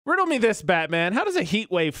riddle me this, Batman. How does a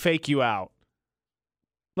heat wave fake you out?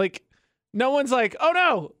 Like, no one's like, oh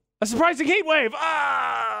no, a surprising heat wave.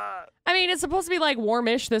 Ah! I mean, it's supposed to be like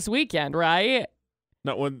warmish this weekend, right?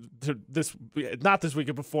 Not this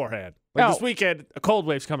weekend beforehand. Like this weekend, a cold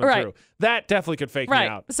wave's coming through. That definitely could fake me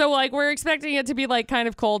out. So like we're expecting it to be like kind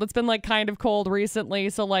of cold. It's been like kind of cold recently.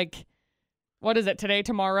 So like, what is it today?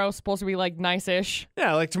 Tomorrow supposed to be like nice-ish.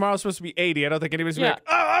 Yeah, like tomorrow's supposed to be 80. I don't think anybody's gonna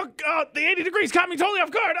be like, oh, the 80 degrees caught me totally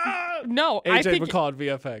off guard. Ah! No, AJ I think would call it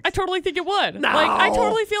VFX. I totally think it would. No. Like I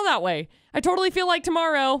totally feel that way. I totally feel like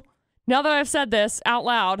tomorrow. Now that I've said this out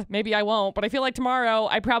loud, maybe I won't, but I feel like tomorrow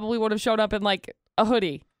I probably would have showed up in like a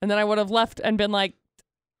hoodie, and then I would have left and been like,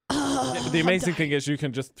 the amazing thing is you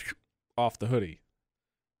can just off the hoodie.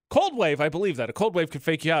 Cold wave, I believe that. A cold wave could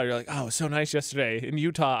fake you out. You're like, oh, it was so nice yesterday in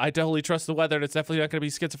Utah. I totally trust the weather, and it's definitely not going to be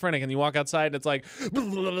schizophrenic. And you walk outside, and it's like,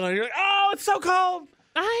 you're like, oh, it's so cold.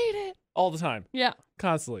 I hate it. All the time. Yeah.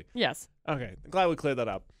 Constantly. Yes. Okay. Glad we cleared that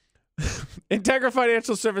up. Integra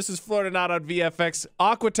Financial Services, Florida not on VFX.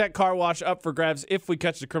 Aquatech Car Wash up for grabs if we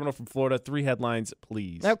catch the criminal from Florida. 3 headlines,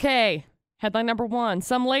 please. Okay. Headline number 1.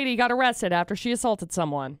 Some lady got arrested after she assaulted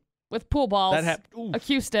someone with pool balls, a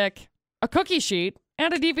cue stick, a cookie sheet,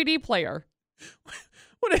 and a DVD player.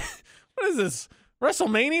 What is this?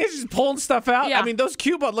 WrestleMania? She's pulling stuff out? Yeah. I mean, those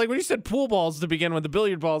cue balls, like when you said pool balls to begin with, the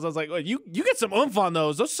billiard balls, I was like, well, you get some oomph on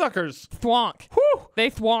those. Those suckers. Thwonk. Whew. They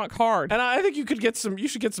thwonk hard. And I think you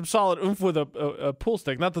should get some solid oomph with a pool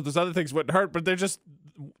stick. Not that those other things wouldn't hurt, but they're just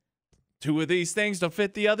 2 of these things don't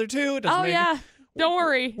fit the other 2. Oh, yeah. Don't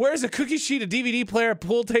worry. Where's a cookie sheet, a DVD player, a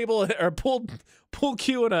pool table, or a pool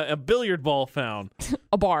cue, and a billiard ball found?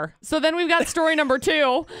 A bar. So then we've got story number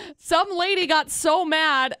 2. Some lady got so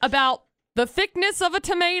mad about the thickness of a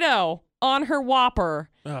tomato on her Whopper.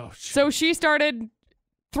 Oh, shit. So she started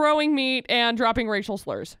throwing meat and dropping racial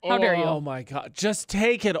slurs. How dare you? Oh, my God. Just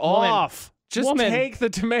take it off. Just take the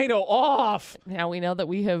tomato off. Now we know that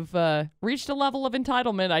we have reached a level of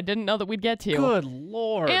entitlement I didn't know that we'd get to. Good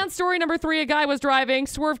Lord. And story number 3, a guy was driving,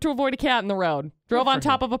 swerved to avoid a cat in the road. Drove on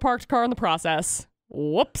top of a parked car in the process.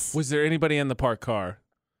 Whoops. Was there anybody in the parked car?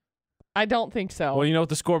 I don't think so. Well, you know what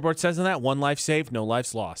the scoreboard says on that? 1 life saved, no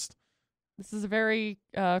lives lost. This is a very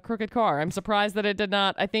crooked car. I'm surprised that it did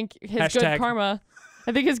not. I think his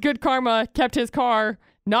good karma kept his car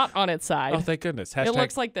not on its side. Oh, thank goodness. It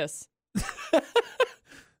looks like this.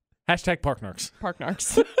 Hashtag Park Narcs. Park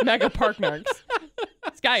Narcs. Mega Park Narcs.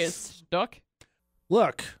 This guy is stuck.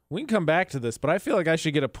 Look, we can come back to this, but I feel like I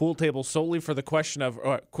should get a pool table solely for the question of,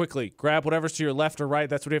 quickly, grab whatever's to your left or right.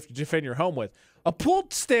 That's what you have to defend your home with. A pool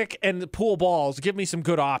stick and the pool balls give me some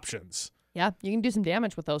good options. Yeah, you can do some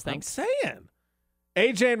damage with those things. I'm saying.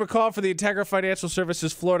 AJ and McCall for the Integra Financial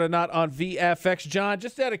Services, Florida not on VFX. John,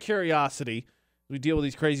 just out of curiosity, we deal with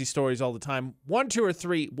these crazy stories all the time. 1, 2, or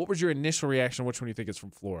 3, what was your initial reaction? Which one do you think is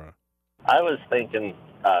from Florida? I was thinking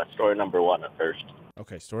story number 1 at first.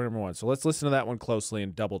 Okay, story number 1. So let's listen to that one closely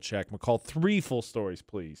and double check. McCall, 3 full stories,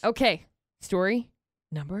 please. Okay, story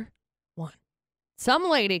number 1. Some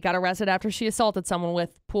lady got arrested after she assaulted someone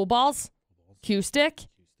with pool balls, cue stick,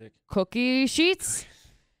 cookie sheets,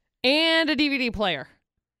 and a DVD player.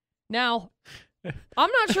 Now, I'm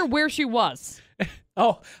not sure where she was.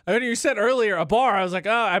 Oh, I mean, you said earlier a bar. I was like,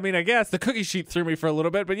 oh, I mean, I guess the cookie sheet threw me for a little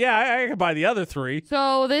bit, but yeah, I could buy the other 3.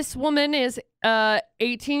 So this woman is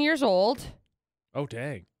 18 years old. Oh,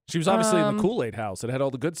 dang. She was obviously in the Kool-Aid house. It had all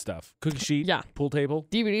the good stuff. Cookie sheet, pool table.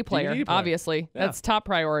 DVD player, obviously. Yeah. That's top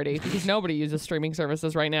priority because nobody uses streaming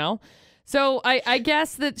services right now. So I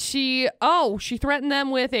guess that she threatened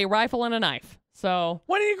them with a rifle and a knife. So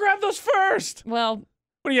why didn't you grab those first? Well,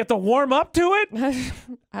 what, do you have to warm up to it?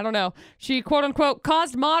 I don't know. She, quote unquote,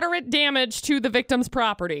 caused moderate damage to the victim's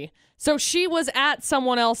property. So she was at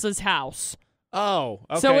someone else's house. Oh,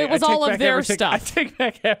 okay. So it was all of their stuff. I take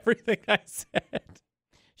back everything I said.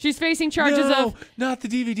 She's facing charges of... not the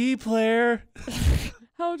DVD player.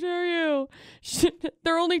 How dare you?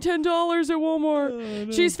 They're only $10 at Walmart. Oh,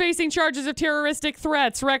 no. She's facing charges of terroristic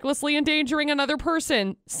threats, recklessly endangering another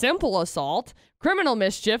person, simple assault, criminal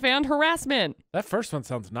mischief, and harassment. That first one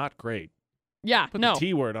sounds not great. Yeah, Put the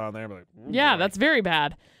T word on there. Like, yeah, that's very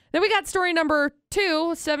bad. Then we got story number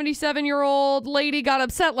 2. 77-year-old lady got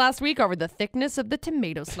upset last week over the thickness of the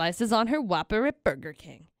tomato slices on her Whopper at Burger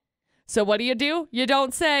King. So what do? You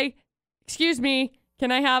don't say, excuse me,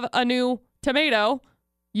 can I have a new tomato?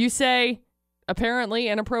 You say, apparently,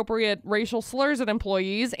 inappropriate racial slurs at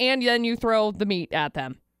employees, and then you throw the meat at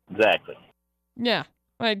them. Exactly. Yeah.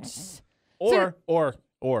 Or,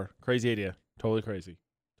 crazy idea. Totally crazy.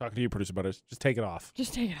 Talking to you, producer butters. Just take it off.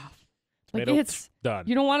 Just take it off. Like Tomato, it's done.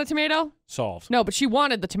 you don't want a tomato? Solved. No, but she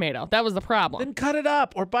wanted the tomato. That was the problem. Then cut it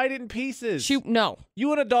up or bite it in pieces. No.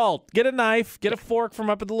 You an adult. Get a knife. Get a fork from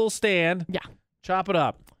up at the little stand. Yeah. Chop it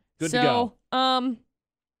up. Good to go.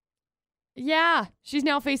 Yeah, she's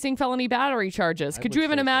now facing felony battery charges. I Could would you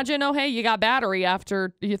even say so. imagine? Oh, hey, you got battery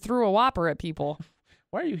after you threw a Whopper at people.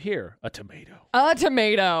 Why are you here? A tomato. A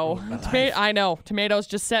tomato. My life. I know. Tomatoes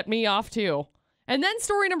just set me off too. And then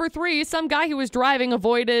story number 3, some guy who was driving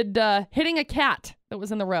avoided hitting a cat that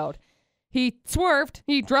was in the road. He swerved.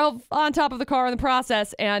 He drove on top of the car in the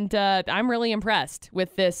process, and I'm really impressed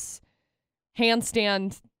with this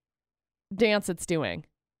handstand dance it's doing.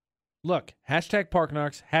 Look, hashtag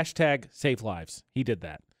ParkNarks, hashtag Save Lives. He did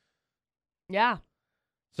that. Yeah.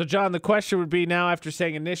 So, John, the question would be now after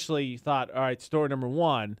saying initially you thought, all right, story number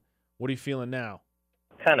 1, what are you feeling now?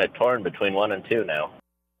 Kind of torn between 1 and 2 now.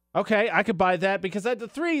 Okay, I could buy that because at the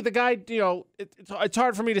 3, the guy, it's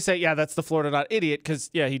hard for me to say, yeah, that's the Florida not idiot because,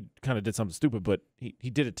 yeah, he kind of did something stupid, but he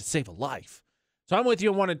did it to save a life. So I'm with you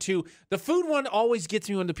on 1 and 2. The food one always gets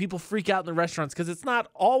me when the people freak out in the restaurants because it's not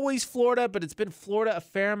always Florida, but it's been Florida a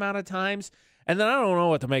fair amount of times. And then I don't know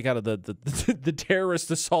what to make out of the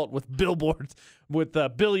terrorist assault with billboards, with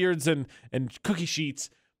billiards and cookie sheets.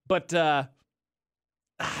 But, I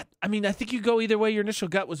mean, I think you go either way. Your initial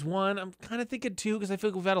gut was 1. I'm kind of thinking 2 because I feel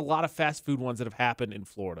like we've had a lot of fast food ones that have happened in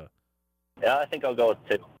Florida. Yeah, I think I'll go with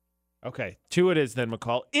 2. Okay, 2 it is then,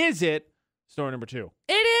 McCall. Is it story number 2?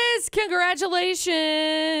 It is.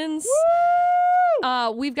 Congratulations.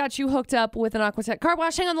 Woo! We've got you hooked up with an Aquatech car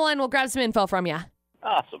wash. Hang on the line. We'll grab some info from you.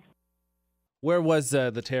 Awesome. Where was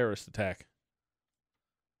the terrorist attack?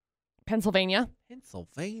 Pennsylvania.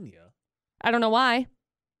 Pennsylvania? I don't know why,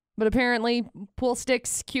 but apparently pool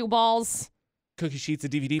sticks, cue balls, Cookie sheets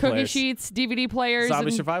and DVD cookie players. sheets, DVD players. Zombie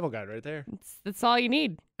and survival guide right there. that's all you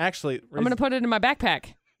need. Actually, I'm going to put it in my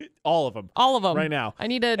backpack. all of them All of them. right now. I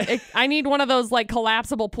need one of those like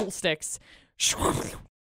collapsible pool sticks.